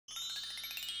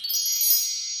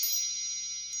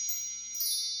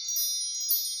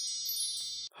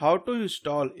How to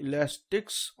install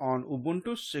elastix on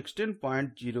Ubuntu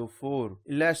 16.04.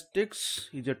 Elastix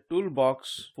is a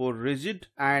toolbox for rigid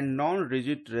and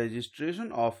non-rigid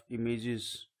registration of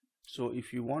images. So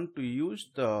if you want to use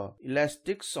the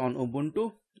elastix on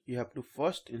Ubuntu, you have to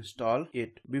first install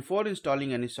it. Before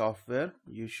installing any software,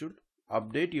 you should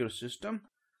update your system.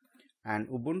 And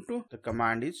Ubuntu, the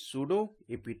command is sudo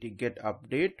apt-get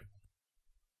update.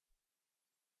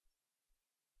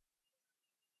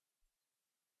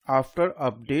 After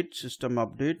system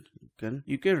update,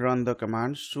 you can run the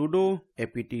command sudo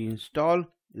apt install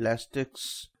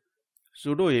elastix,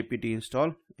 sudo apt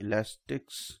install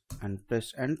elastix, and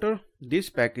press enter. This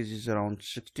package is around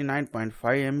 69.5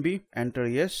 MB. Enter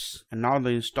yes, and now the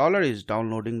installer is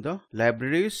downloading the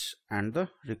libraries and the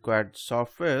required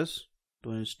softwares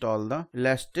to install the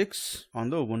elastix on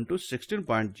the Ubuntu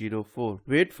 16.04.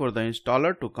 Wait for the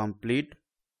installer to complete.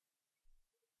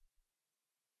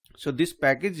 So this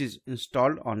package is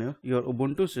installed on your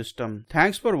Ubuntu system.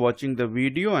 Thanks for watching the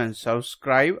video and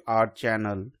subscribe our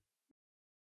channel.